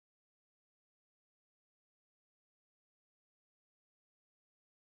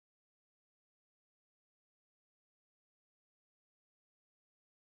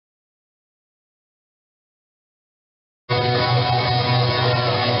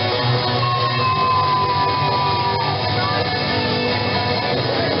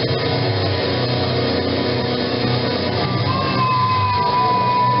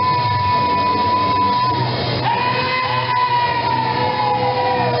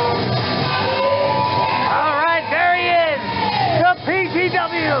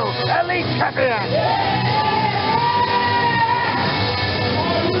champion.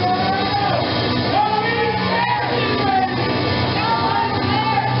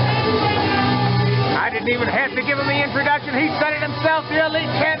 I didn't even have to give him the introduction. He said it himself, the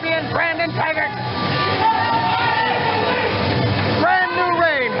elite champion, Taggart. Brand new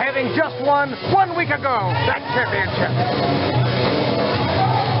reign, having just won 1 week ago that championship.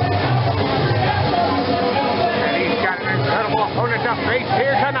 And he's got an incredible opponent to face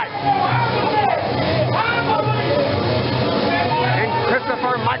here tonight. In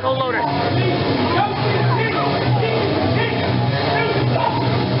Christopher Michael Lotus.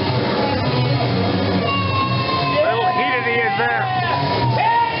 Little heated he is there.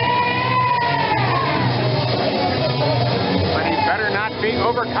 But he better not be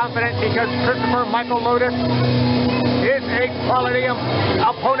overconfident, because Christopher Michael Lotus is a quality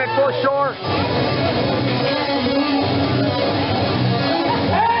opponent for sure.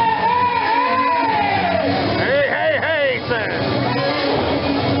 Hey, hey, hey, sir.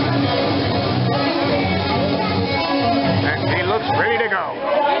 And he looks ready to go.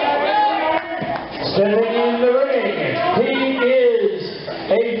 Stepping in the ring, he is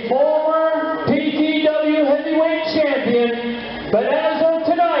a former PTW heavyweight champion, but as of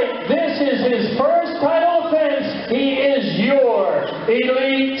tonight, this is his first title defense. He is your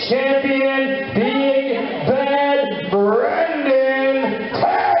elite champion, Big Bad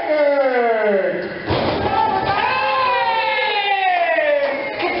Taggart.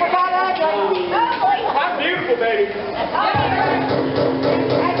 I'm beautiful, baby.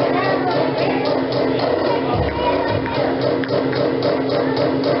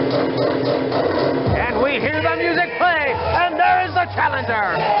 And we hear the music play, and there is the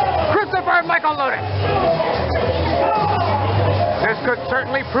challenger, Christopher Michael Lotus. This could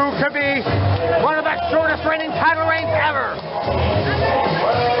certainly prove to be one of the shortest reigning title reigns ever.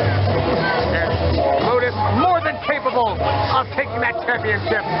 And Lotus more than capable of taking that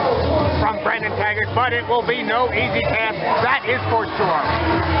championship from Taggart, but it will be no easy task, that is for sure.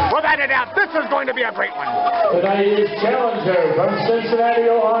 Without a doubt, this is going to be a great one. Tonight's challenger from Cincinnati,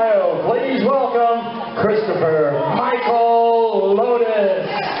 Ohio. Please welcome Christopher Michael Lotus.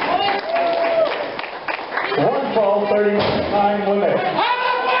 1 fall, 30-minute time limit. I'm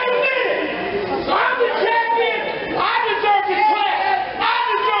the champion. I deserve the clap. I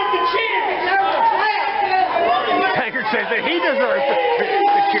deserve the cheers. Taggart says that he deserves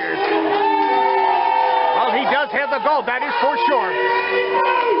the cheers. Well, he does have the gold, that is for sure.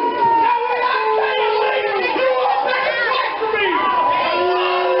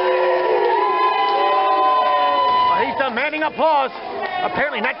 Well, he's demanding applause.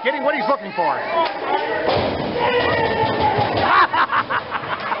 Apparently not getting what he's looking for.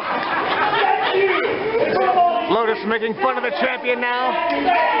 Lotus making fun of the champion now.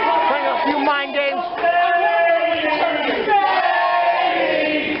 Playing a few mind games.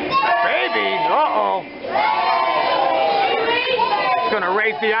 Baby, uh-oh. It's going to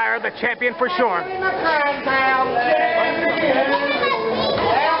raise the ire of the champion for sure.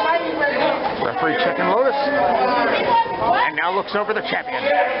 Referee checking Lotus. And now looks over the champion.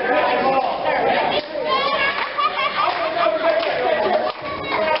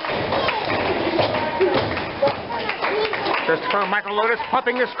 Christopher Michael Lotus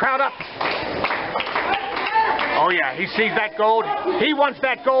pumping this crowd up. Oh yeah, he sees that gold. He wants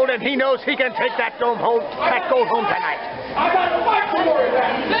that gold, and he knows he can take that gold home tonight.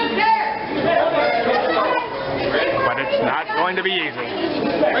 But it's not going to be easy.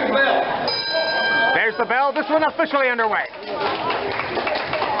 There's the bell. This one officially underway.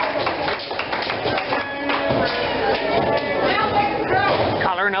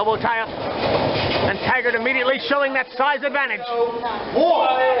 Collar and elbow tie up. And Taggart immediately showing that size advantage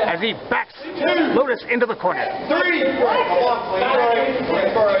as he backs Lotus into the corner.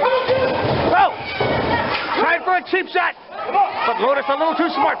 Oh! Tried for a cheap shot, but Lotus a little too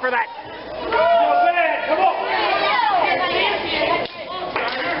smart for that.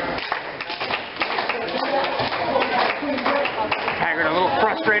 Taggart a little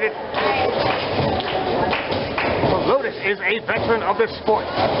frustrated. Lotus is a veteran of this sport.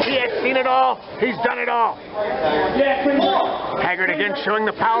 He has seen it all. He's done it all. Taggart again showing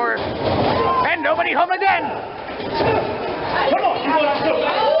the power. And nobody home again.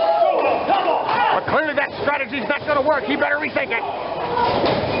 But clearly that strategy's not going to work. He better rethink it.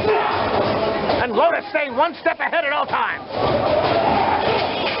 And Lotus staying one step ahead at all times.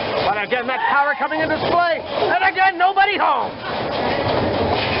 But again, that power coming into display. And again, nobody home.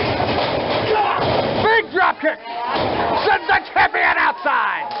 Big drop kick. Sends the champion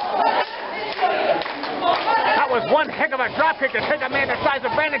outside. That was one heck of a drop kick to take a man the size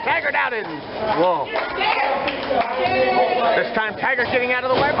of Brandon Taggart out in. Whoa. This time Taggart getting out of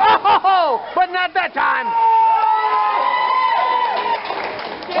the way. Oh, but not that time.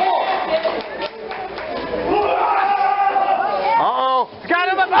 Uh-oh, got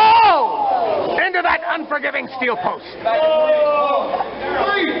him. Oh! Into that unforgiving steel post.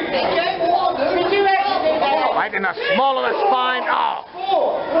 Right in the small of the spine. Oh.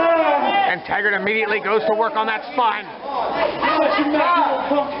 And Taggart immediately goes to work on that spine.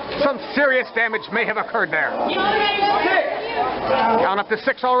 Some serious damage may have occurred there. Down up to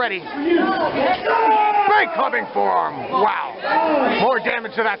 6 already. Big clubbing forearm. Wow. More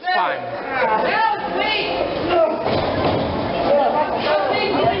damage to that spine.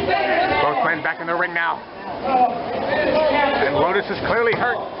 Both men back in the ring now. And Lotus is clearly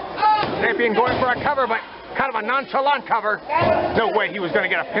hurt. Champion going for a cover, but kind of a nonchalant cover. No way he was going to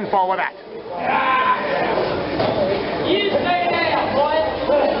get a pinfall with that.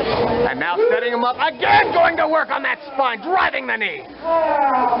 And now setting him up again, going to work on that spine, driving the knee.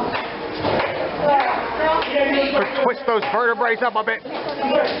 Could twist those vertebrae up a bit.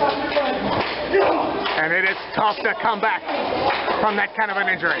 And it is tough to come back from that kind of an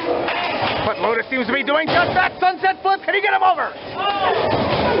injury. But Lotus seems to be doing just that. Sunset flip. Can he get him over?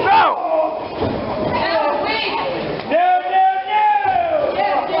 No!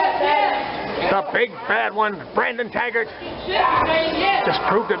 The big bad one, Brandon Taggart, just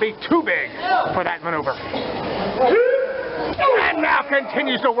proved to be too big for that maneuver. And now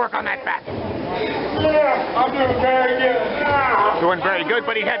continues to work on that back. I'm doing very good. Doing very good,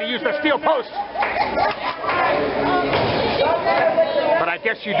 but he had to use the steel post. But I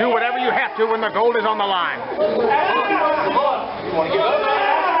guess you do whatever you have to when the gold is on the line.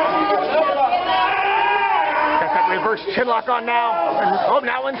 Got that reverse chinlock on now. And, oh,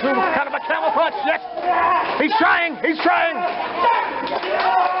 now into kind of a camel clutch. Yes. He's trying. He's trying.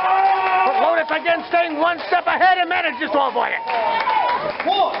 But Lotus again staying one step ahead and manages to avoid it.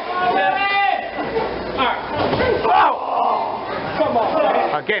 Oh!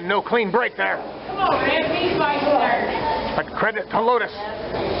 Again, no clean break there. But credit to Lotus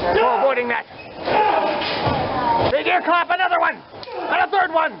for avoiding that. Big ear clap, another one. And a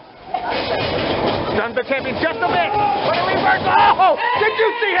third one. Stunned the champion just a bit. What a reverse. Oh! Did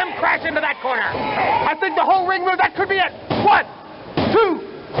you see him crash into that corner? I think the whole ring move, that could be it. 1, 2.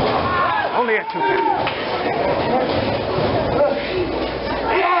 Only a 2 count.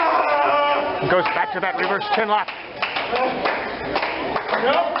 Goes back to that reverse chinlock.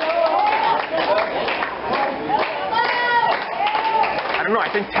 I don't know, I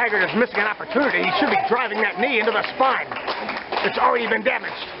think Taggart is missing an opportunity. He should be driving that knee into the spine. It's already been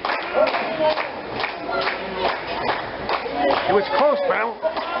damaged. It was close, but I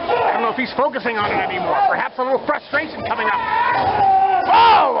don't know if he's focusing on it anymore. Perhaps a little frustration coming up.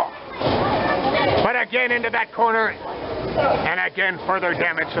 Oh! But again into that corner. And again, further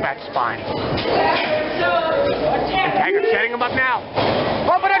damage to that spine. And Taggart setting him up now.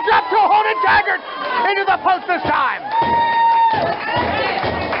 Oh, but a drop toe holding Taggart into the post this time.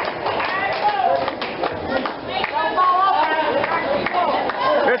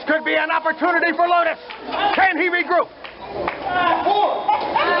 This could be an opportunity for Lotus. Can he regroup?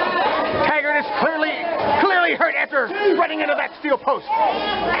 Taggart is clearly hurt after running into that steel post.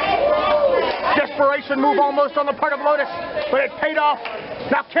 Desperation move almost on the part of Lotus, but it paid off.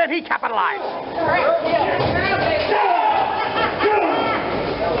 Now can he capitalize?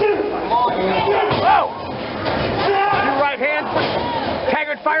 Oh! Two right hands.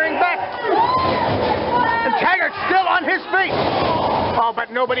 Taggart firing back. And Taggart still on his feet. Oh,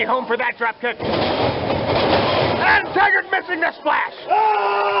 but nobody home for that drop kick. And Taggart missing the splash.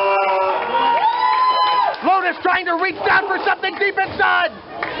 Lotus trying to reach down for something deep inside.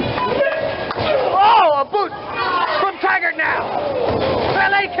 Oh, a boot from Taggart now.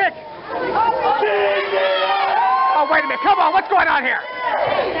 LA kick. Oh, wait a minute. Come on. What's going on here?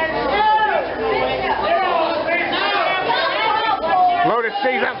 Lotus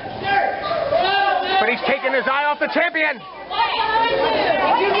sees him. But he's taking his eye off the champion.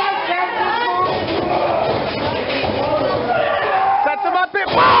 Sets him up.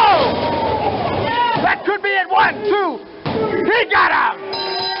 Whoa! That could be it. 1, 2. He got him.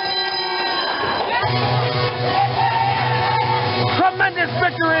 Tremendous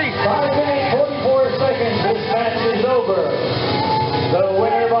victory. 5 minutes, 44 seconds. This match is over. The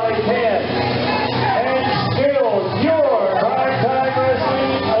winner by 10. And still your Primetime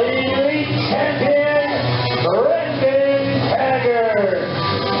Wrestling Elite Champion, Brandon Taggart.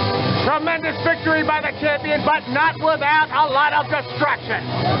 Tremendous victory by the champion, but not without a lot of distraction.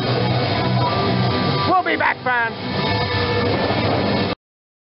 We'll be be back, fans.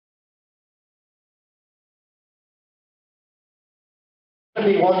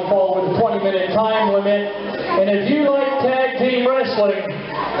 Be one fall with a 20-minute time limit. And if you like tag team wrestling,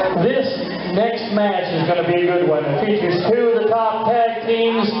 this next match is going to be a good one. It features two of the top tag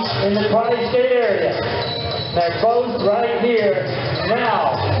teams in the tri-state area. They're both right here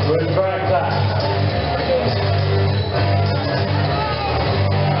now with prime time.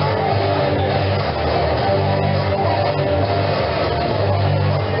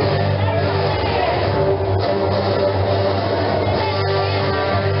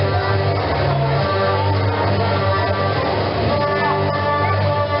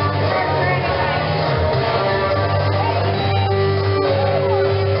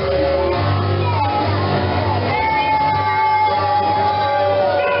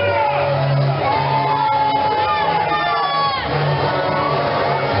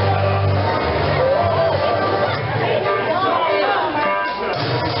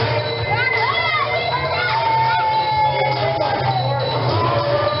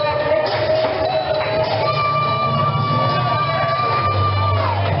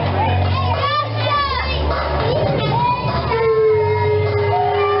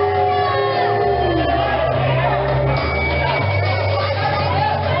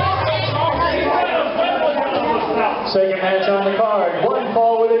 Second match on the card, one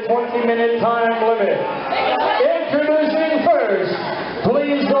fall with a 20-minute time limit. Introducing first,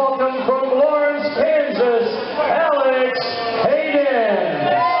 please welcome from Lawrence, Kansas, Alex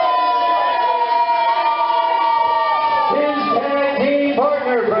Hayden. His tag team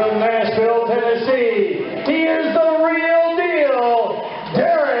partner from Nashville, Tennessee, he is the real deal,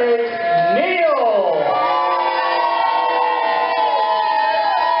 Neal.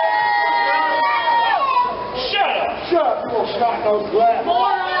 Shut up, you little snot-nosed glass.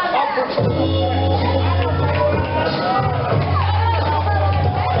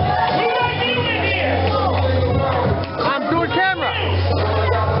 I'm doing camera.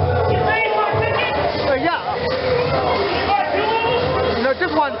 Yeah. No,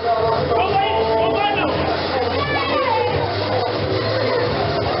 just one. Do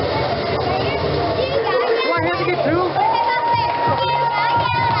I have to get two?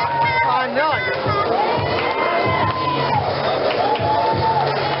 No.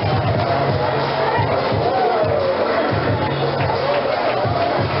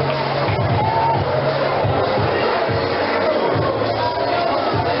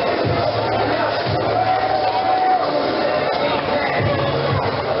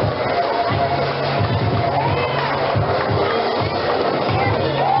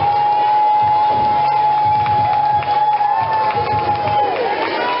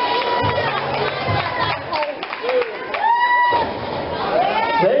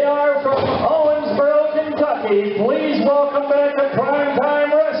 Please welcome back to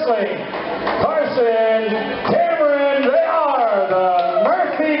Primetime Wrestling, Carson, Cameron, they are the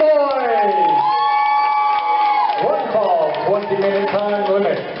Murphy Boys. One fall, 20-minute time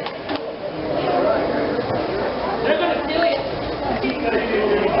limit. They're going to steal it.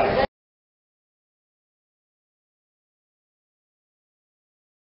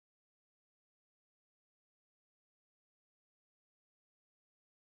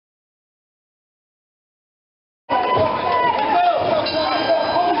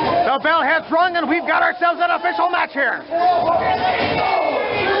 The bell has rung and we've got ourselves an official match here.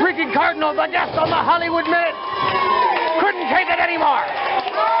 Freaking Cardenal, the guest on the Hollywood Minute, couldn't take it anymore.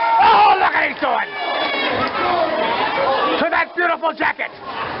 Oh, look what he's doing. To that beautiful jacket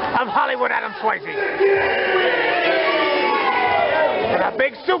of Hollywood Adam Swayze. With a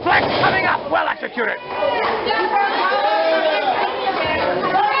big suplex coming up, well executed.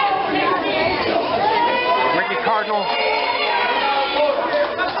 Cardenal,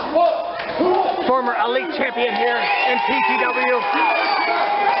 former elite champion here in PTW,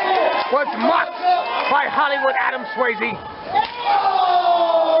 was mocked by Hollywood Adam Swayze.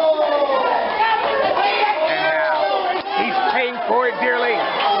 And now he's paying for it dearly.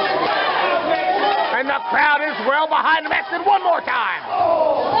 And the crowd is well behind him. Exit one more time.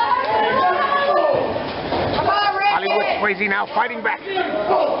 Hollywood Swayze now fighting back.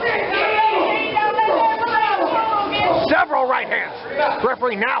 Several right hands.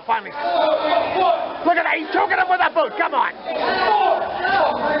 Referee now finally. Look at that. He's choking him with a boot. Come on.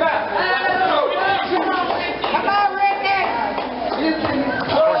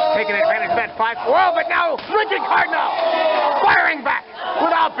 Of course, taking advantage of that 5-4, but now Ricky Cardenal firing back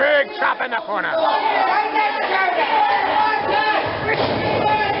with a big chop in the corner.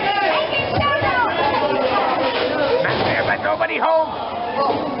 Not there, but nobody home.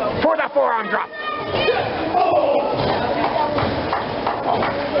 for the forearm drop.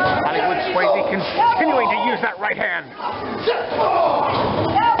 Hollywood Swayze continuing to use that right hand.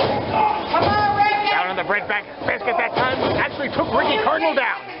 Down on the bread basket that time, actually took Ricky Cardenal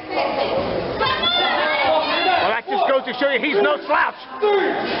down. Well, that just goes to show you he's no slouch.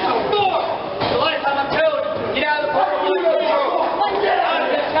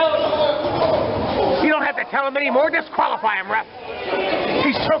 You don't have to tell him anymore, disqualify him, ref.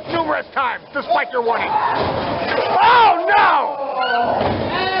 He's choked numerous times, despite your warning. Oh, no!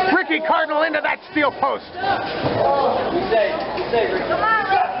 Ricky Cardenal into that steel post. Oh!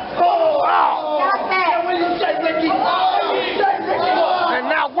 And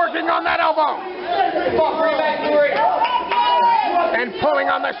now working on that elbow. And pulling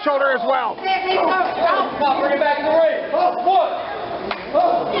on the shoulder as well.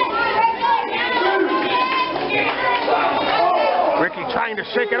 Ricky trying to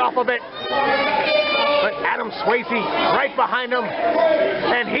shake it off a bit. But Adam Swayze right behind him.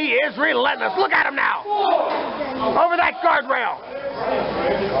 And he is relentless. Look at him now. Over that guardrail.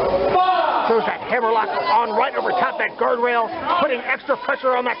 Throws that hammerlock on right over top that guardrail, putting extra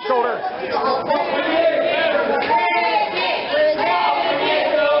pressure on that shoulder.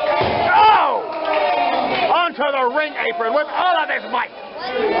 Oh! Onto the ring apron with all of his might.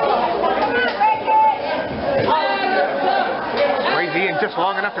 Swayze in just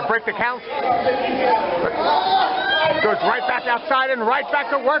long enough to break the count. Goes right back outside and right back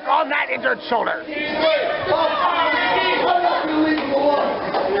to work on that injured shoulder.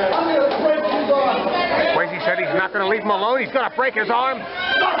 Swayze said he's not going to leave him alone. He's going to break his arm.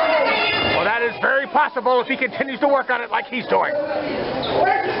 Well, that is very possible if he continues to work on it like he's doing.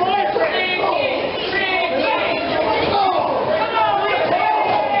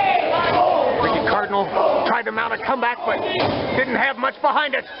 Ricky Cardenal tried to mount a comeback, but didn't have much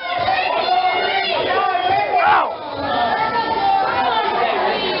behind it. Oh!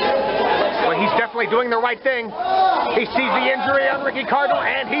 Well, he's definitely doing the right thing. He sees the injury on Ricky Cardenal,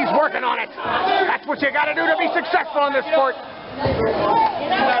 and he's working on it. That's what you got to do to be successful in this sport.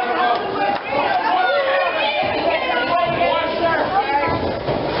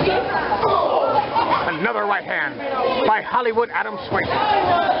 Another right hand by Hollywood Adam Swayze.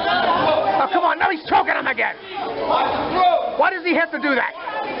 Oh, come on, now he's choking him again. Why does he have to do that?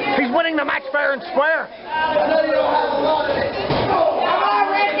 He's winning the match fair and square.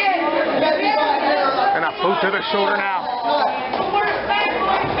 And a boot to the shoulder now.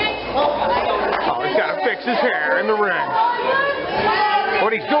 Oh, he's got to fix his hair in the ring.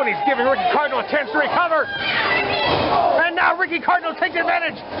 What he's doing, he's giving Ricky Cardenal a chance to recover. And now Ricky Cardenal takes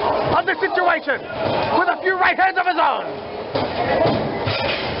advantage of the situation with a few right hands of his own.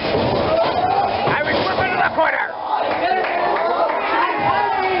 Irish whip into the corner.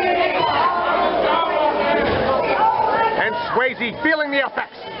 And Swayze feeling the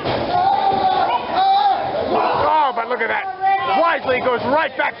effects. Oh, but look at that. Wisely goes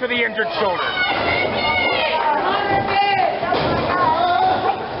right back to the injured shoulder.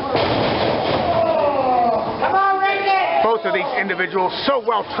 Both of these individuals so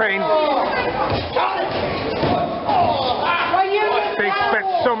well trained. They've spent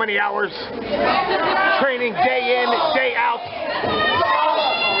so many hours training day in, day out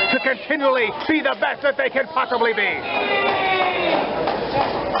to continually be the best that they can possibly be.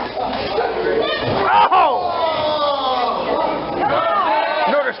 Oh!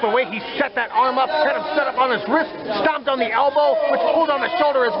 Notice the way he set that arm up, had him set up on his wrist, stomped on the elbow, which pulled on the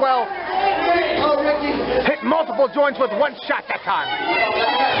shoulder as well. Hit multiple joints with one shot that time.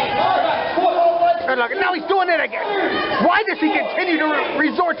 And look, now he's doing it again. Why does he continue to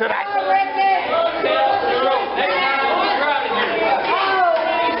resort to that?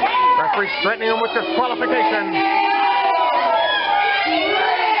 Referee's threatening him with disqualification.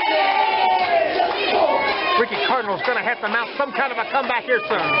 Ricky Cardenal's going to have to mount some kind of a comeback here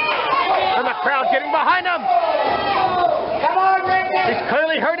soon. And the crowd getting behind him. Come on, Ricky! He's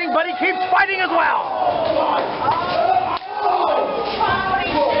clearly hurting, but he keeps fighting as well.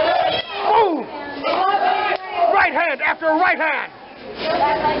 Boom! Right hand after right hand.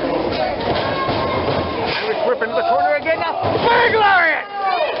 Irish whip into the corner again now. Big lariat!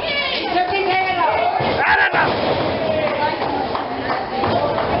 And enough!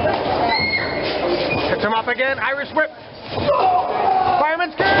 Hits him up again. Irish whip.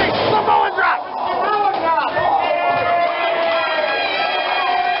 Fireman's carry. Samoan drop.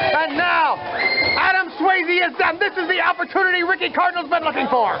 And now, Adam Swayze is done. This is the opportunity Ricky Cardenal's been looking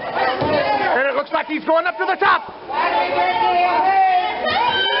for. And it looks like he's going up to the top.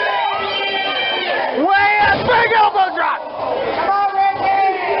 Way up. Big elbow drop.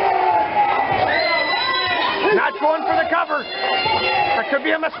 could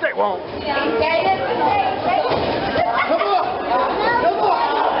be a mistake. Well,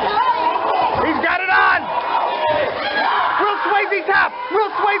 he's got it on. Will Swayze tap? Will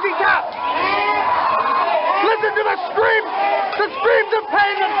Swayze tap? Listen to the screams of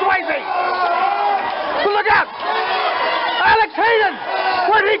pain of Swayze. But look out! Alex Hayden!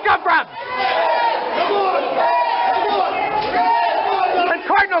 Where'd he come from? And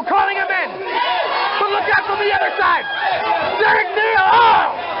Cardenal calling him in. But look out from the other side. Neal!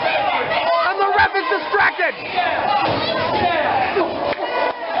 Oh! And the ref is distracted.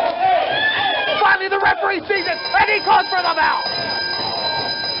 Finally, the referee sees it, and he calls for the bell.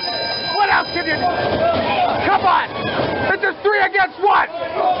 What else can you do? Come on! This is 3 against 1.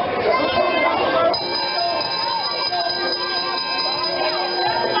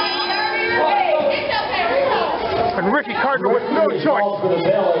 And Ricky Cardenal with no choice. For the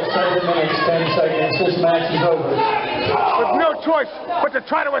bell at 7 minutes, 10 seconds. This match is over. With no choice but to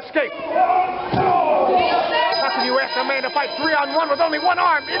try to escape. How can you ask a man to fight 3-on-1 with only one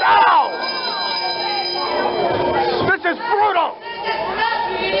arm? No! This is brutal!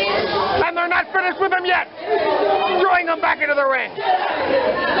 And they're not finished with him yet. Throwing him back into the ring.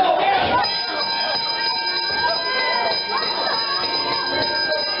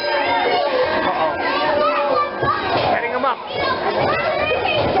 Setting him up.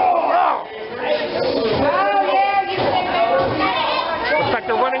 Oh! Looks like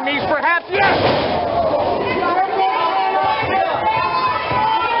the running knees perhaps. Yes!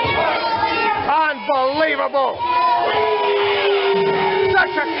 Unbelievable!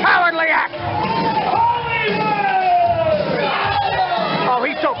 Such a cowardly act! Oh,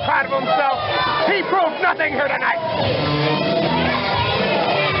 he's so proud of himself. He proved nothing here tonight.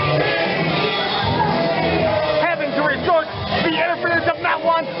 Having to resort to the interference of not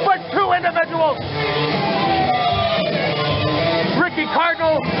one, but 2 individuals. Ricky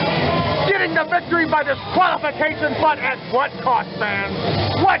Cardenal getting the victory by disqualification, but at what cost, man?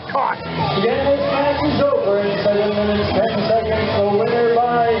 What cost? Again, this match is over in 7 minutes, 10 seconds. The winner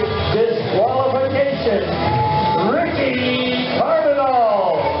by disqualification, Ricky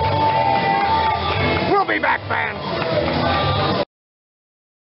Cardenal. We'll be back, fans.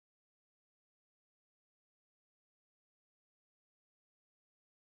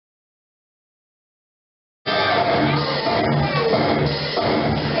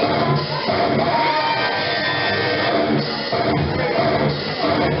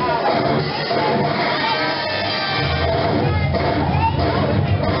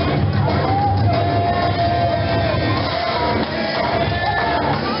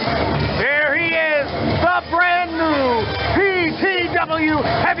 PTW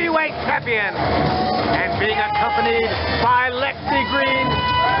Heavyweight Champion, and being accompanied by Lexxi Green,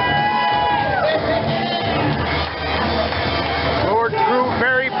 Lord Crewe,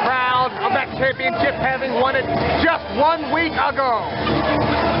 very proud of that championship, having won it just 1 week ago.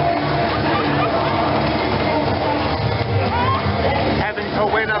 Having to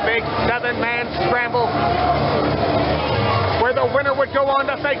win a big 7-man scramble, where the winner would go on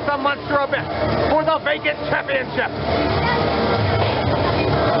to face the monster abyss for the vacant championship.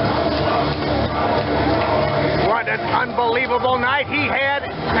 What an unbelievable night he had,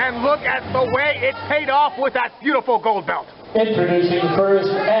 and look at the way it paid off with that beautiful gold belt. Introducing first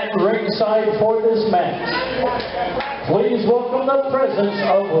at ringside for this match, please welcome the presence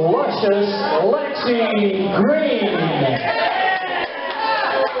of luscious Lexxi Green.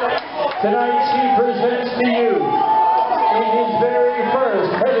 Tonight she presents to you, in his very first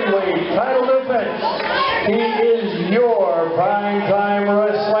heavyweight title defense, he is your primetime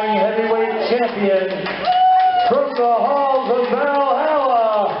wrestling heavyweight champion from the halls of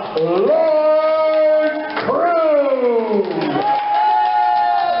Valhalla, Lord Crewe.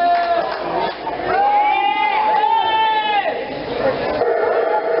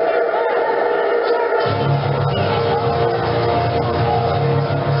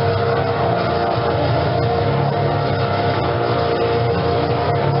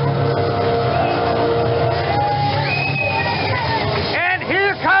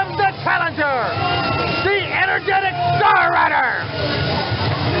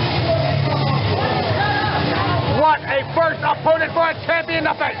 What a first opponent for a champion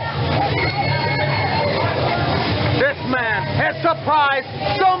to face. This man has surprised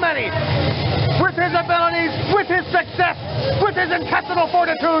so many with his abilities, with his success, with his intestinal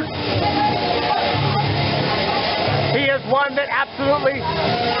fortitude. He is one that absolutely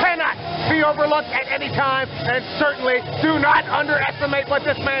cannot be overlooked at any time, and certainly do not underestimate what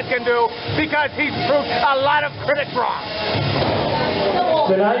this man can do, because he's proved a lot of critics wrong.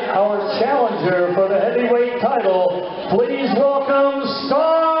 Tonight, our challenger for the heavyweight title, please welcome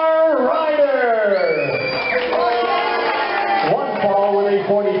Star Rider. One fall with a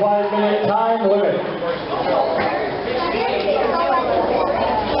 45-minute time limit.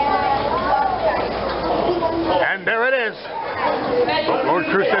 And there it is. Lord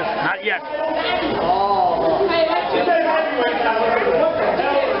Crewe says, not yet.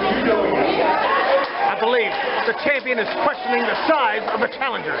 I believe the champion is questioning the size of the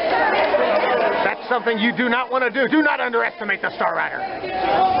challenger. That's something you do not want to do. Do not underestimate the Star Rider.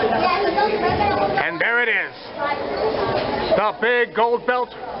 And there it is. The big gold belt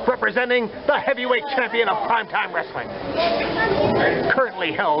representing the heavyweight champion of primetime wrestling.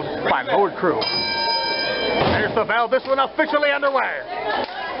 Currently held by Lord Crewe. There's the bell. This one officially underway.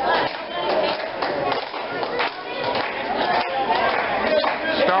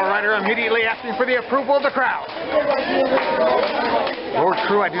 Star Rider immediately asking for the approval of the crowd. Lord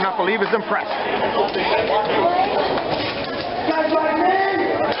Crewe, I do not believe, is impressed.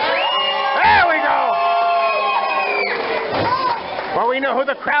 There we go! Well, we know who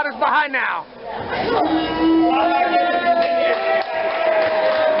the crowd is behind now.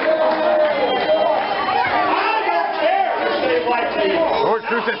 Lord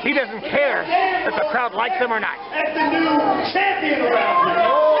Crewe says he doesn't care if the crowd likes him or not. That's the new champion around here.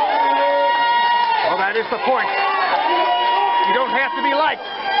 Well, that is the point. You don't have to be liked.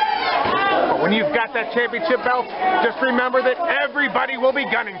 But when you've got that championship belt, just remember that everybody will be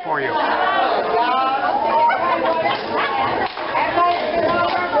gunning for you.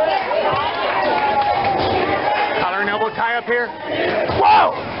 Collar and elbow tie up here.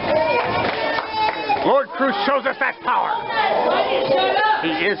 Whoa! Lord Crewe shows us that power.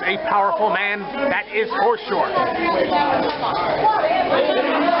 He is a powerful man, that is for sure. I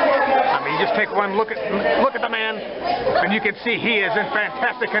mean, just take one look at the man, and you can see he is in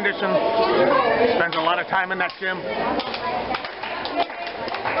fantastic condition. Spends a lot of time in that gym.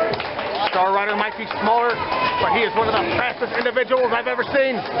 Star Rider might be smaller, but he is one of the fastest individuals I've ever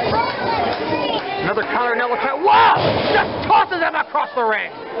seen. Another collar and elbow tie. Wow! Just tosses him across the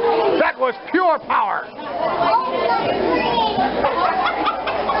ring. That was pure power.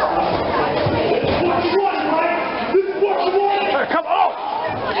 Come on!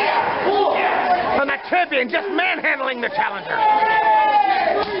 And that champion just manhandling the challenger.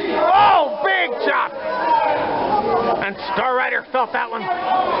 Oh, big chop! And Star Rider felt that one.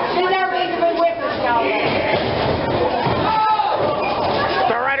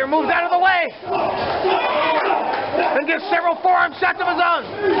 Star Rider moves out of the way and gives several forearm shots of his own.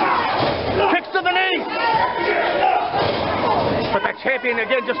 Kicks to the knee. But that champion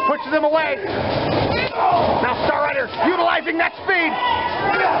again just pushes him away. Now Star Rider utilizing that speed.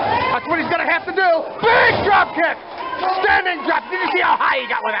 That's what he's going to have to do. Big drop kick. Standing drop. Did you see how high he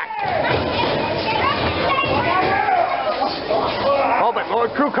got with that? Oh, but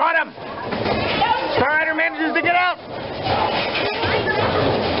Lord Crewe caught him. Star Rider manages to get out.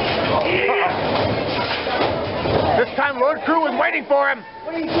 This time Lord Crewe was waiting for him.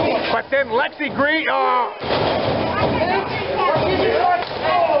 But then Lexxi Green...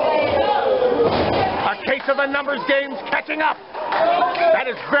 a case of the numbers games catching up. That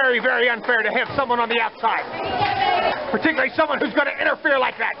is very, very unfair to have someone on the outside. Particularly someone who's going to interfere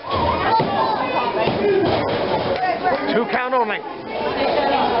like that. 2 count only.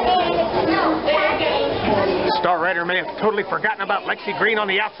 Star Rider may have totally forgotten about Lexxi Green on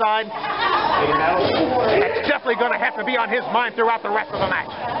the outside. That's definitely going to have to be on his mind throughout the rest of the match.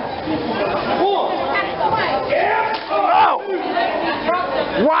 Oh!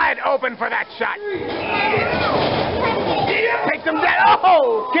 Wide open for that shot. Takes him down.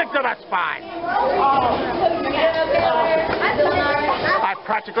 Oh! Kick to the spine. I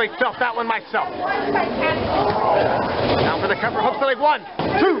practically felt that one myself. Down for the cover. Hooks the leg. 1,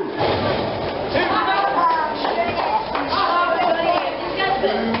 2.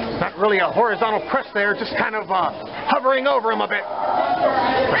 Not really a horizontal press there, just kind of hovering over him a bit.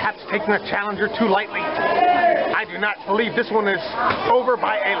 Perhaps taking the challenger too lightly. I do not believe this one is over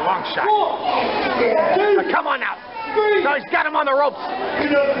by a long shot. Come on now. No, he's got him on the ropes.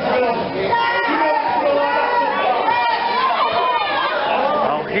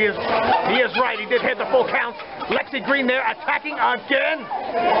 Oh, he is right. He did hit the full count. Lexxi Green there attacking again.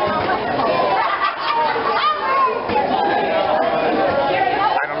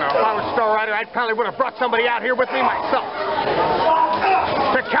 I don't know. If I was Star Rider, I probably would have brought somebody out here with me myself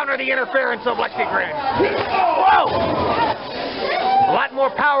to counter the interference of Lexxi Green. Whoa! A lot more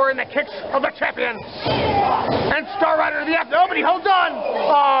power in the kicks of the champion. And Star Rider to the after. Oh, but he holds on.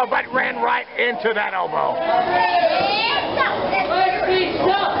 Oh, but ran right into that elbow.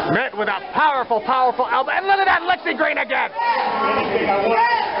 with a powerful, powerful elbow. And look at that, Lexxi Green again.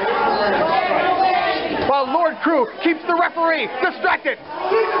 While Lord Crewe keeps the referee distracted.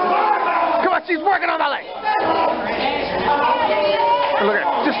 Come on, she's working on the leg. And look at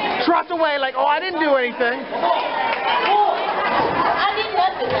her, just trots away like, oh, I didn't do anything. I did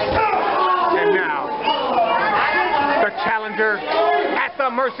nothing. And now, the challenger at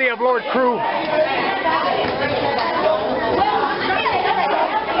the mercy of Lord Crewe.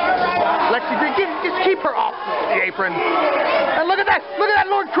 Lexxi Green, just keep her off the apron. And look at that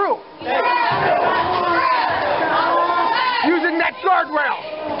Lord Crewe. Using that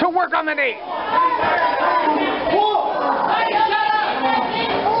guardrail to work on the knee.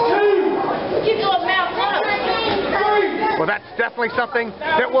 Well, that's definitely something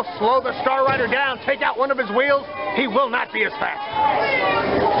that will slow the Star Rider down. Take out one of his wheels, he will not be as fast.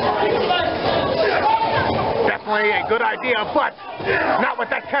 Definitely a good idea, but not with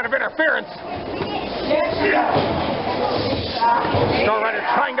that kind of interference. Star Rider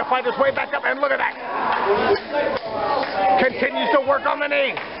trying to fight his way back up, and look at that. Continues to work on the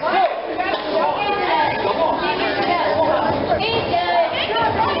knee.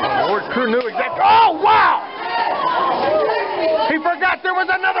 Lord Crewe knew exactly. Oh, wow! He forgot there was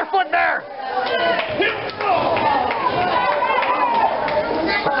another foot there.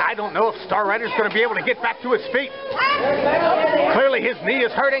 I don't know if Star Rider's going to be able to get back to his feet. Clearly his knee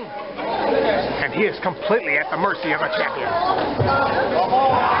is hurting, and he is completely at the mercy of a champion.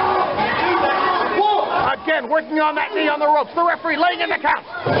 Again, working on that knee on the ropes. The referee laying in the count.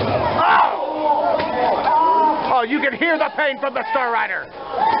 Oh! Oh, you can hear the pain from the Star Rider.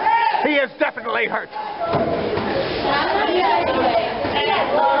 He is definitely hurt.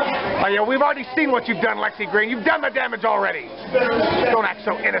 Oh, yeah, we've already seen what you've done, Lexxi Green. You've done the damage already. Don't act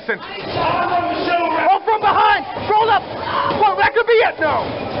so innocent. Oh, from behind! Roll up! Well, that could be it, no!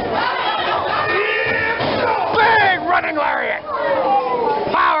 Big running lariat!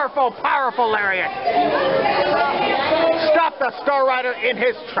 Powerful, powerful lariat. Stop the Star Rider in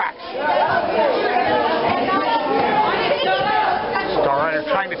his tracks. Star Rider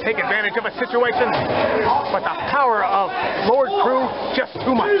trying to take advantage of a situation, but the power of Lord Crewe just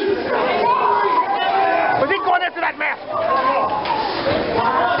too much. Was he going after that mask?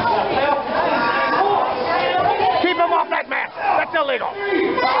 Keep him off that mask. That's illegal.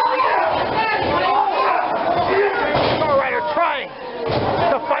 Star Rider trying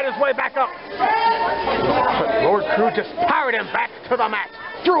to fight his way back up. But Lord Crewe just powered him back to the mat.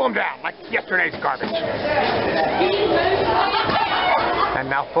 Threw him down like yesterday's garbage. And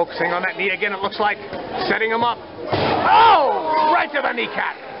now focusing on that knee again, it looks like. Setting him up. Oh! Right to the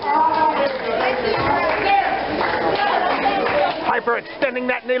kneecap. Hyper extending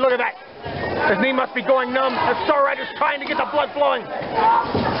that knee. Look at that. His knee must be going numb. The Star Rider's trying to get the blood flowing.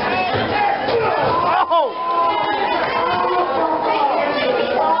 Oh!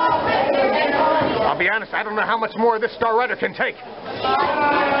 I'll be honest, I don't know how much more this Star Rider can take.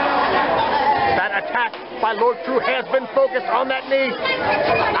 That attack by Lord Crewe has been focused on that knee.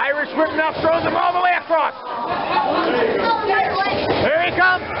 Irish whip now throws him all the way across. Here he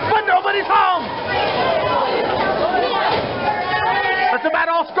comes, but nobody's home. That's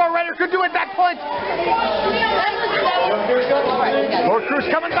about all Star Rider could do at that point. Lord Crewe's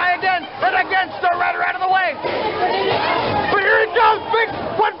coming by again, and again Star Rider out of the way. But here he goes, big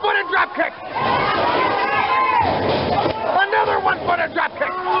one-footed drop kick. Another one-footed drop kick.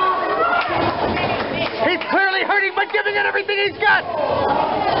 He's clearly hurting, but giving it everything he's got.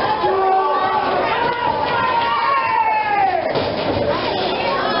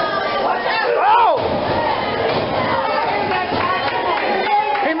 Oh!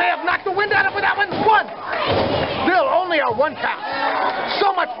 He may have knocked the wind out of him with that one. One. Still only a one count.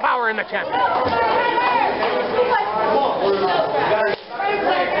 So much power in the champion.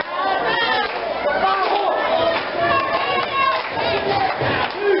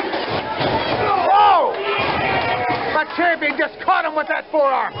 The champion just caught him with that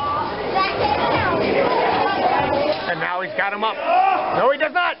forearm. And now he's got him up. No, he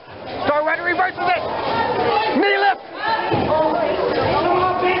does not. Star Rider reverses it. Knee lift.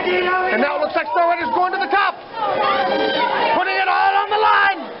 And now it looks like Star Rider's going to the top. Putting it all on the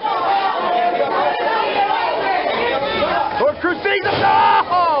line. Lord Crewe sees him.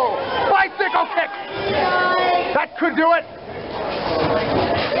 Oh! Bicycle kick. That could do it.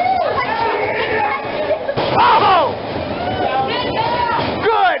 Oh!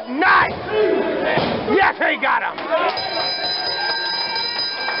 Good night! Yes, he got him!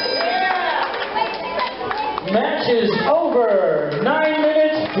 Match is over. 9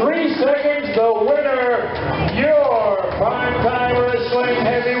 minutes, 3 seconds. The winner, your Primetime Wrestling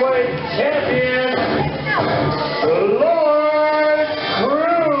Heavyweight Heavyweight Champion, Lord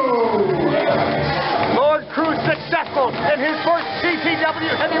Crewe. Lord Crewe successful in his first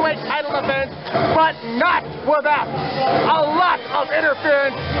PTW Heavyweight title defense, but not without a lot of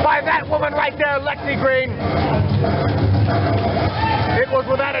interference by that woman right there, Lexxi Green. It was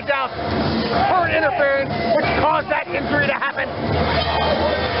without a doubt her interference which caused that injury to happen,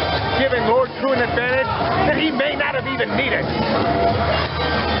 giving Lord Crewe an advantage that he may not have even needed.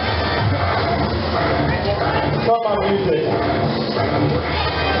 Stop my music.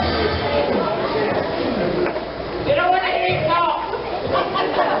 You don't want to hate now.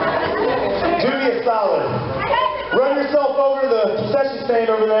 Do me a solid. Run yourself over to the concession stand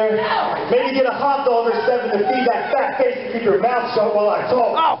over there. Maybe get a hot dog or 7 to feed that fat face and keep your mouth shut while I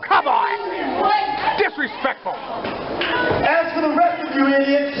talk. Oh, come on! Disrespectful. As for the rest of you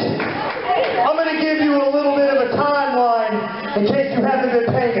idiots, I'm going to give you a little bit of a timeline in case you haven't been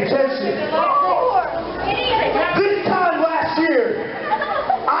paying attention. This time last year,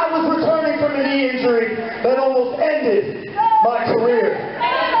 I was returning from a knee injury that almost ended my career.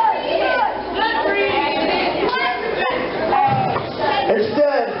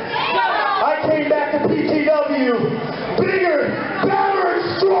 Instead, I came back to PTW bigger, better, and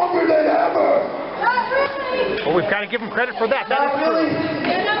stronger than ever. Well, we've got to give him credit for that. Not really?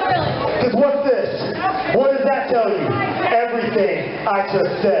 Because what's this? What does that tell you? Everything I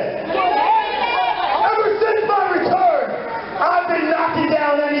just said. Ever since my return, I've been knocking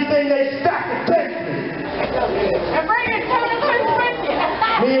down anything they stacked against me. And bring it to the with you.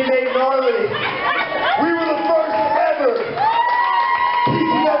 Me and Nate Gnarly, we were the first ever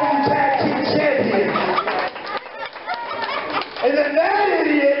PTW Tag Team Champions. And then that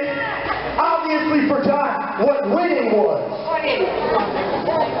idiot obviously forgot what winning was.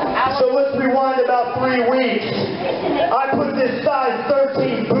 So let's rewind about 3 weeks. I put this size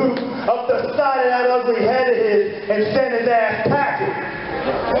 13 boot up the side of that ugly head of his and sent his ass packing.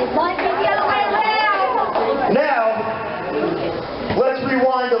 Now, let's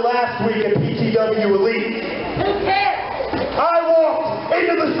rewind to last week at PTW Elite. I walked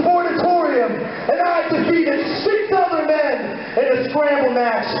into the auditorium and I defeated 6 other men in a scramble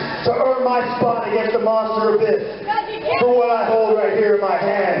match to earn my spot against the Monster Abyss for what I hold right here in my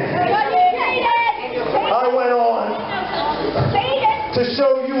hand. I went on to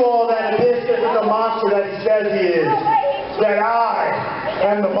show you all that Abyss isn't the monster that he says he is, that I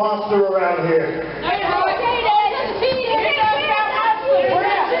am the monster around here.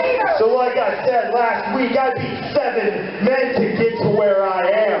 So like I said last week, I beat 7 men to get to where I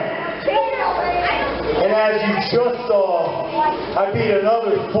am. And as you just saw, I beat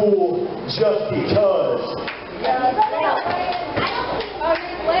another fool just because.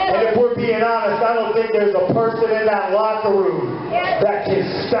 And if we're being honest, I don't think there's a person in that locker room that can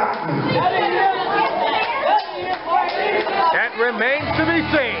stop me. That remains to be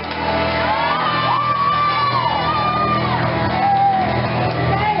seen.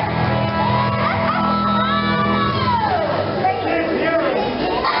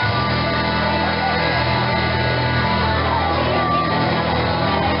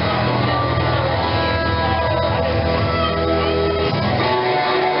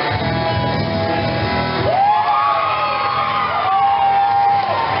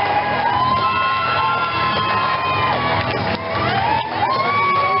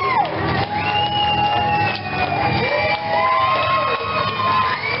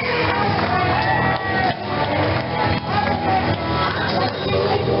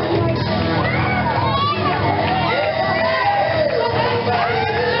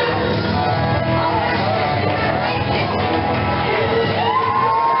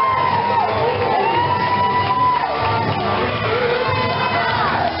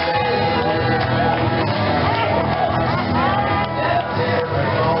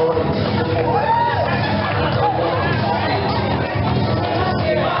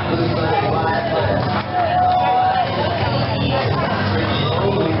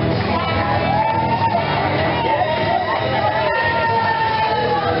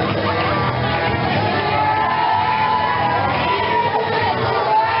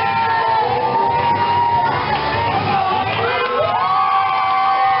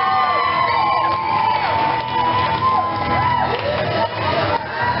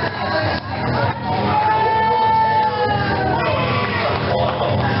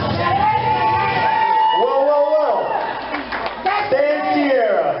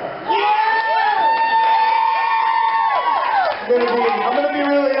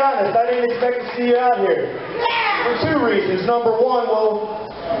 See you out here. For 2 reasons. Number one, well,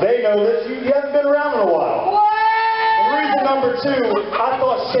 they know this. You haven't been around in a while. The reason number 2, I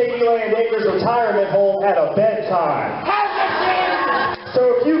thought Shady Land Acres Retirement Home had a bedtime.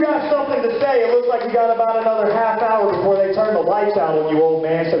 So if you got something to say, it looks like you got about another half hour before they turn the lights out on you, old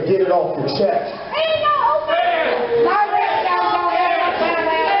man, so get it off your chest.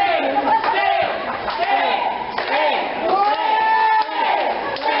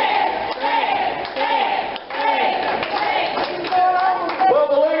 Well,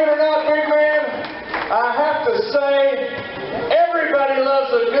 believe it or not, big man, I have to say, everybody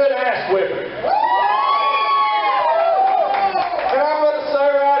loves a good ass whipping.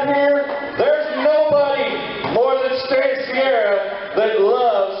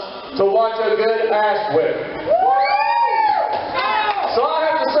 To watch a good ass whip. So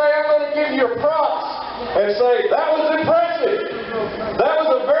I have to say, I'm going to give you your props and say that was impressive. That was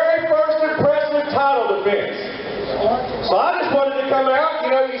the very first impressive title defense. So I just wanted to come out,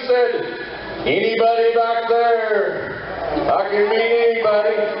 you know, you said, anybody back there, I can meet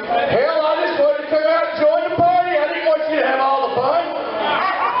anybody. Hell, I just wanted to come out and join the party. I didn't want you to have all the fun.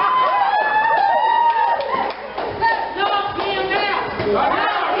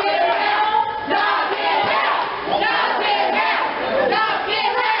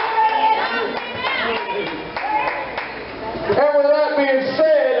 And with that being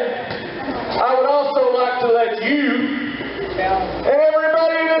said, I would also like to let you and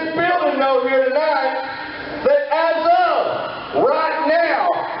everybody in this building know here tonight that as of right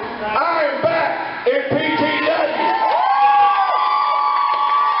now, I am back in PTW.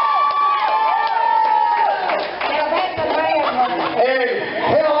 And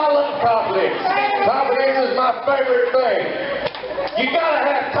hell, I love confidence. Confidence is my favorite thing. You gotta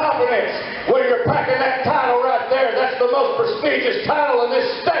have confidence when you're packing that title right there. That's the most prestigious title in this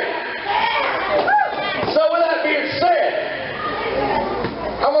state. So with that being said,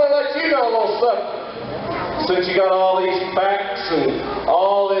 I'm gonna let you know a little something. Since you got all these facts and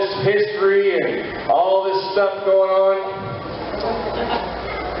all this history and all this stuff going on,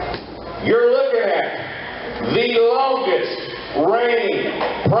 you're looking at the longest reigning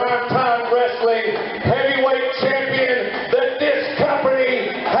primetime wrestling heavyweight champion that this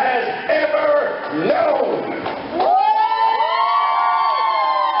company has ever known.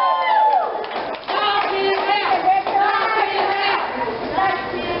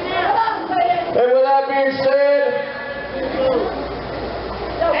 And with that being said,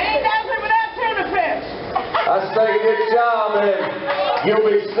 ain't nothing without benefits. I say good job and you'll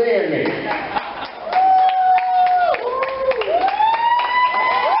be seeing me.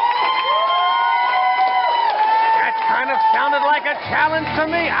 Sounded like a challenge to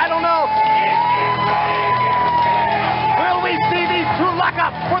me. I don't know. Will we see these two lock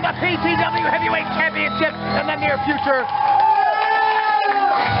up for the PTW Heavyweight Championship in the near future?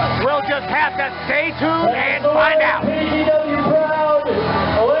 We'll just have to stay tuned and find out. PTW proud.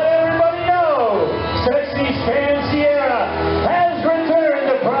 Let everybody know, Sexy Stan Sierra has returned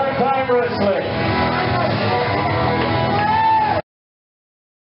to primetime wrestling.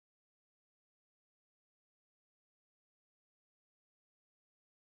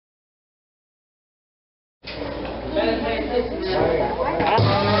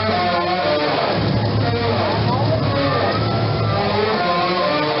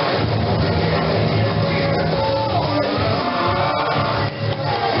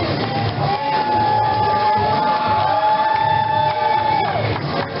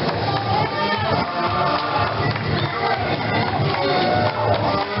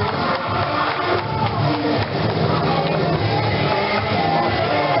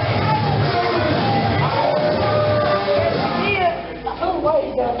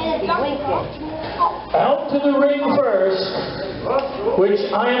 Out to the ring first, which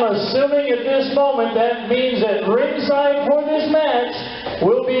I am assuming at this moment that means that ringside for this match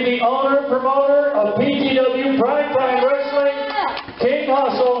will be the owner promoter of PTW Primetime Wrestling, King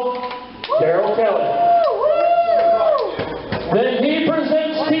Hustle, Daryl Kelly. Then he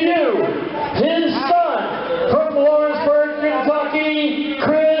presents to you his son from Lawrenceburg, Kentucky,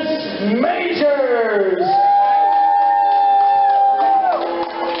 Chris Majors.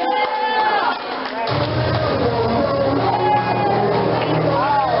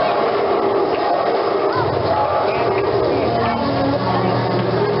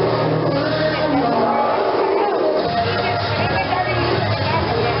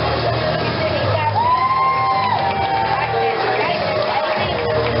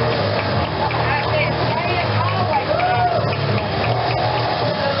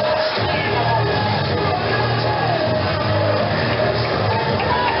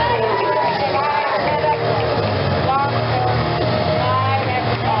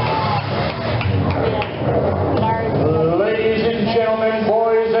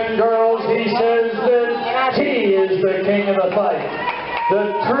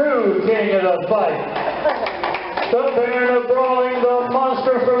 the fight. Comparing the brawling, the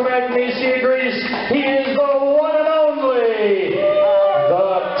monster from Magnesia, Greece, he is the one and only,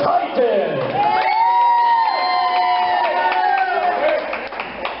 the Titan.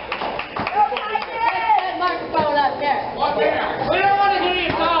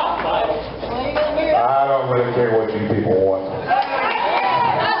 I don't really care what you people want.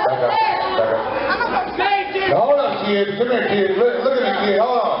 Hold on, kid. Come here, kid. Look at the kid.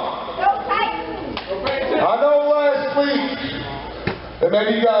 Hold on. I know last week that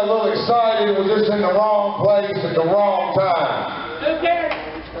maybe you got a little excited and was just in the wrong place at the wrong time.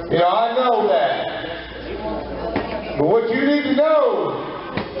 You know, I know that. But what you need to know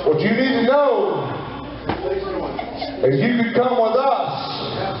is you can come with us,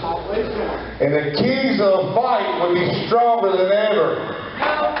 and the keys of the fight will be stronger than ever.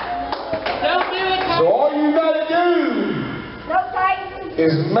 So all you gotta do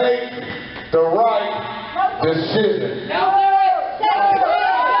is make the right decision.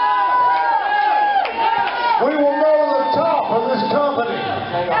 We will go to the top of this company.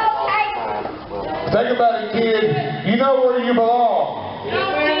 Think about it, kid. You know where you belong.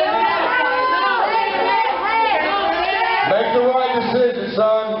 Make the right decision,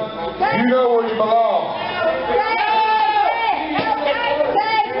 son. You know where you belong.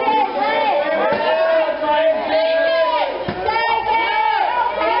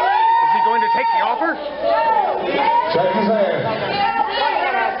 Shake his hand.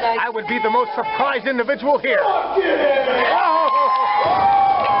 I would be the most surprised individual here. Oh.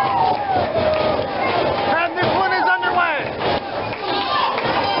 And this one is underway.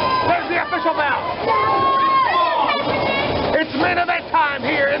 There's the official bell. It's main event time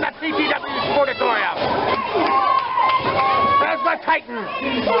here in the PTW auditorium. As the Titan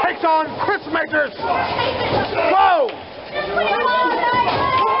takes on Chris Majors. Whoa!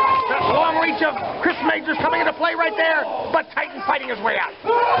 That long reach of Chris Majors coming into play right there, but Titan fighting his way out.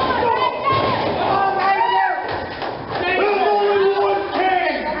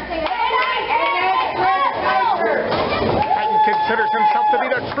 Titan considers himself to be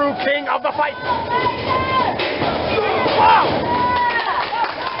the true king of the fight. Whoa!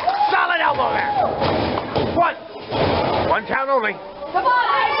 Solid elbow there. One count only. Come on,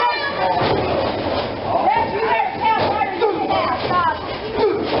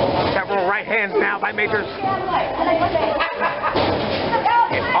 Several right hands now by Majors.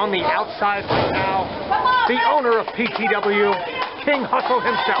 And on the outside right now, the owner of PTW, King Hustle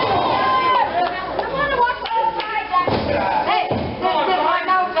himself.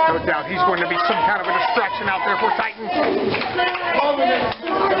 No doubt he's going to be some kind of a distraction out there for Titan.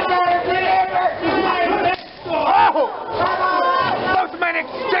 Oh! Both men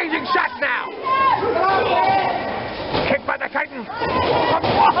exchanging shots now. Kick by the Titan.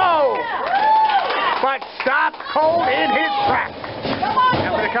 Whoa! But stopped cold in his tracks.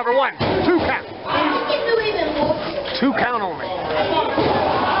 Now for the cover. 1, 2 count. 2 count only.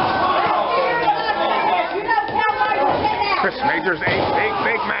 Chris Majors, a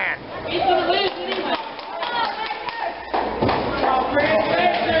big man.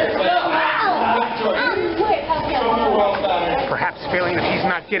 Perhaps feeling that he's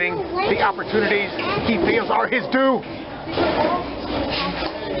not getting the opportunities he feels are his due.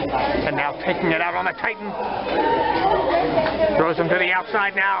 And now taking it out on the Titan. Throws him to the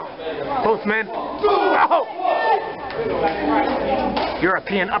outside now. Both men. Oh!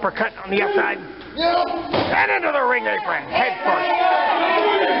 European uppercut on the outside. And into the ring apron. Head first.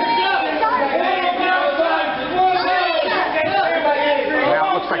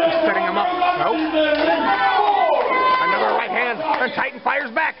 Now it looks like he's setting him up. Nope. Another right hand. And Titan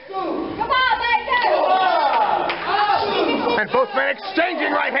fires back. And both men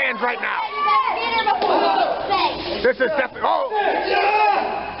exchanging right hands right now. This is definitely... Oh!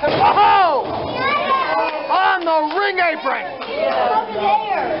 Oh! On the ring apron.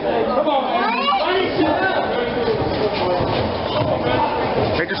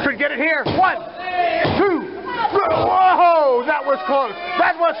 Majors could get it here. 1, 2. Whoa! That was close.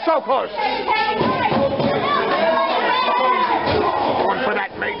 That was so close. Going for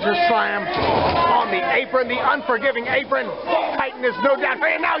that major slam on the apron, the unforgiving apron. Titan is no doubt.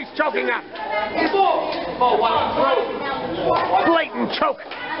 And now he's choking up. Blatant choke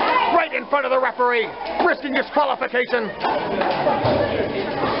right in front of the referee, risking disqualification. This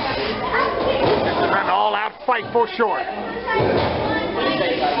is an all-out fight for sure.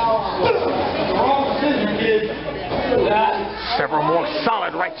 Several more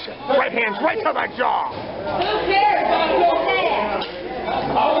solid right hands right to the jaw.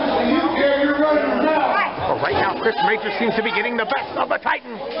 But right now, Chris Majors seems to be getting the best of the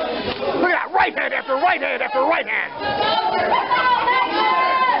Titan. Look at that right hand after right hand after right hand.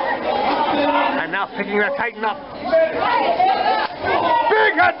 And now picking the Titan up.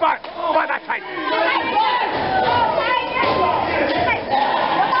 Big headbutt by the Titan.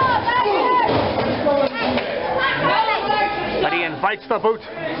 But he invites the boot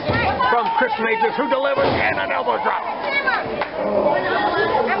from Chris Majors, who delivers, and an elbow drop.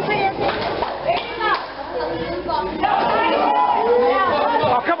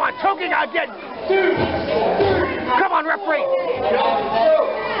 Oh, come on, choking again. Come on, referee.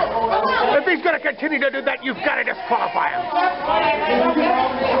 If he's going to continue to do that, you've got to disqualify him.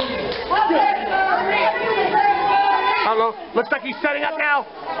 Hello, looks like he's setting up now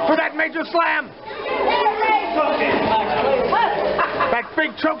for that major slam. That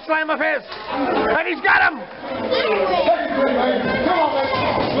big choke slam of his. And he's got him.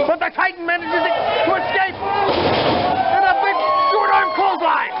 But the Titan manages to escape. And a big short arm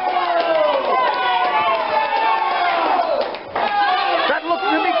clothesline. That looks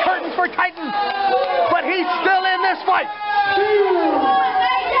to be curtains for Titan. But he's still in this fight.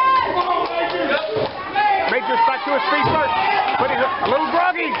 Major's back to his feet first. But he's a little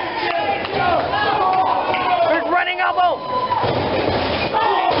groggy. Big running elbow.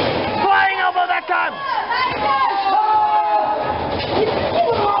 Flying elbow that time.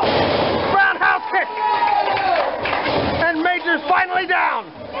 Roundhouse kick. And Major's finally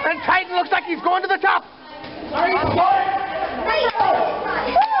down. And Titan looks like he's going to the top.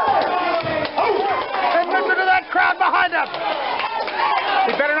 And listen to that crowd behind him.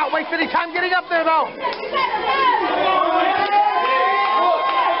 He better not waste any time getting up there, though.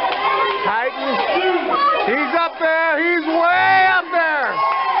 Titan, he's up there. He's way up there.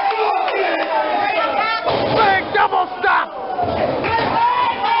 Big double stop.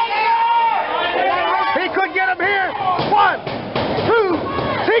 He could get him here. 1, 2.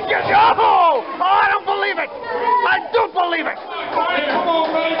 He can. Oh, I don't believe it. I don't believe it.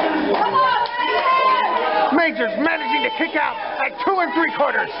 Major's managing to kick out at 2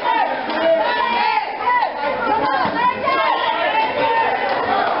 3/4.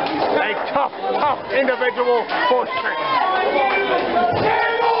 A tough individual for certain.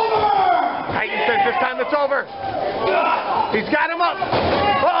 Titan says this time it's over. He's got him up.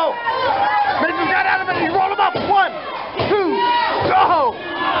 Uh-oh. Major's got out of it. He's rolled him up. 1, 2, go.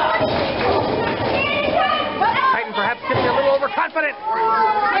 Titan perhaps getting a little overconfident.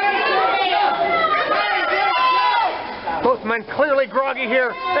 Both men clearly groggy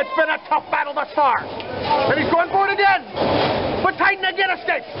here. It's been a tough battle thus far. And he's going for it again. But Titan again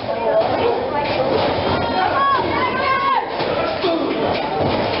escapes.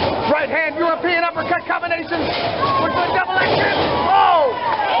 Right hand European uppercut combination with the double action. Oh!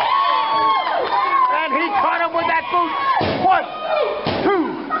 And he caught him with that boot. 1,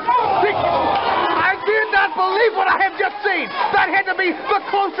 2, 3. I did not believe what I have just seen. That had to be the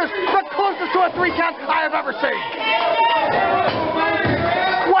closest to a 3 count I have ever seen.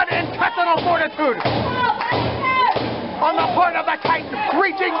 What intestinal fortitude on the part of the Titan,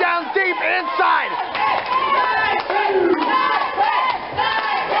 reaching down deep inside.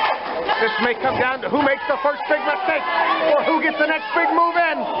 This may come down to who makes the first big mistake or who gets the next big move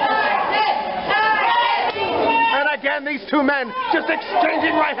in. And again, these two men just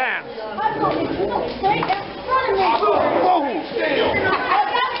exchanging right hands. Whoa.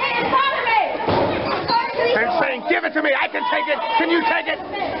 And saying, give it to me, I can take it. Can you take it?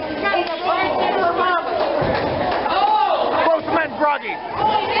 Both men groggy.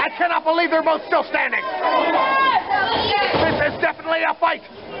 I cannot believe they're both still standing. This is definitely a fight.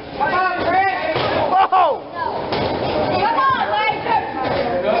 Whoa!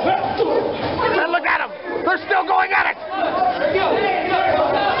 And look at them. They're still going at it.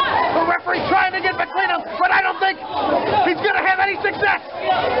 The referee's trying to get between them, but I don't think he's going to have any success.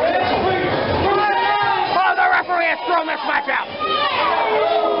 Oh, the referee has thrown this match out.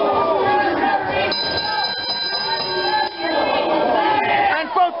 And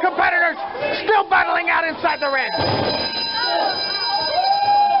both competitors still battling out inside the ring.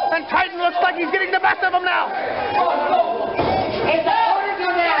 And Titan looks like he's getting the best of him now.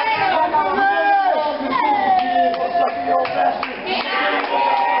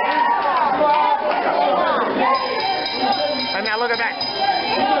 And now look at that.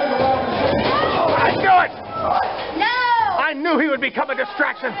 I knew it. No. I knew he would become a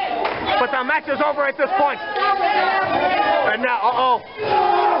distraction. But the match is over at this point. And now,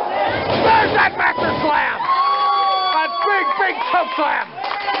 there's that master slam. A big choke slam.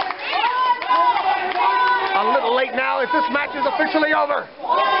 A little late now as this match is officially over.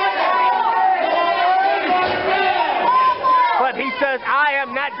 But he says, I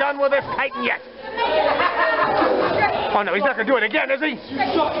am not done with this Titan yet. Oh, no, he's not going to do it again, is he?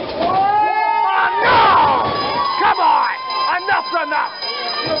 Oh, no! Come on! Enough's enough!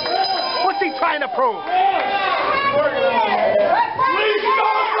 What's he trying to prove? Restart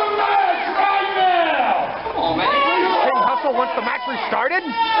the match right now! Come on, man. King Hustle wants the match restarted?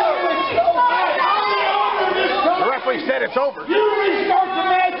 The referee said it's over. You restart the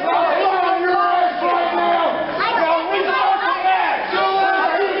match! I'll fly on your ass right now! Now restart the match!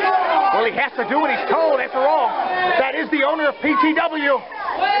 Well, he has to do what he's told, after all. That is the owner of PTW.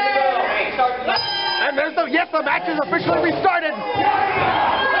 And there's the, yes, the match is officially restarted. 1,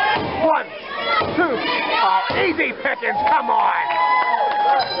 2, oh, easy pickings, come on.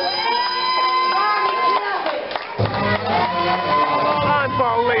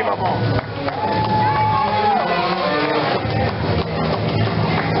 Unbelievable.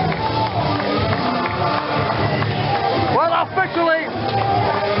 Well, officially,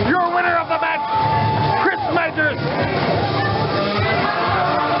 your winner of the match, Chris Majors.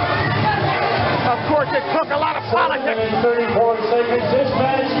 Of course, it took a lot of politics. 34 seconds. This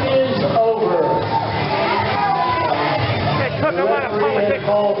match is over. It took a lot of politics.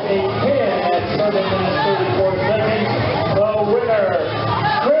 Called a pin at 7 minutes 34 seconds. The winner,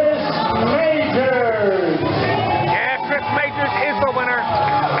 Chris Majors. Yeah, Chris Majors is the winner,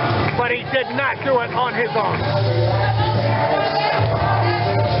 but he did not do it on his own.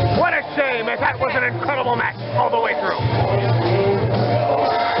 What a shame, as that was an incredible match all the way through.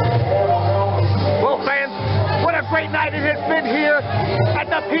 Well, fans, what a great night it has been here at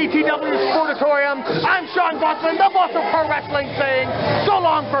the PTW Auditorium. I'm Bossman, the boss of pro wrestling, saying so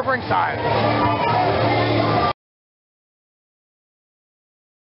long for ringside.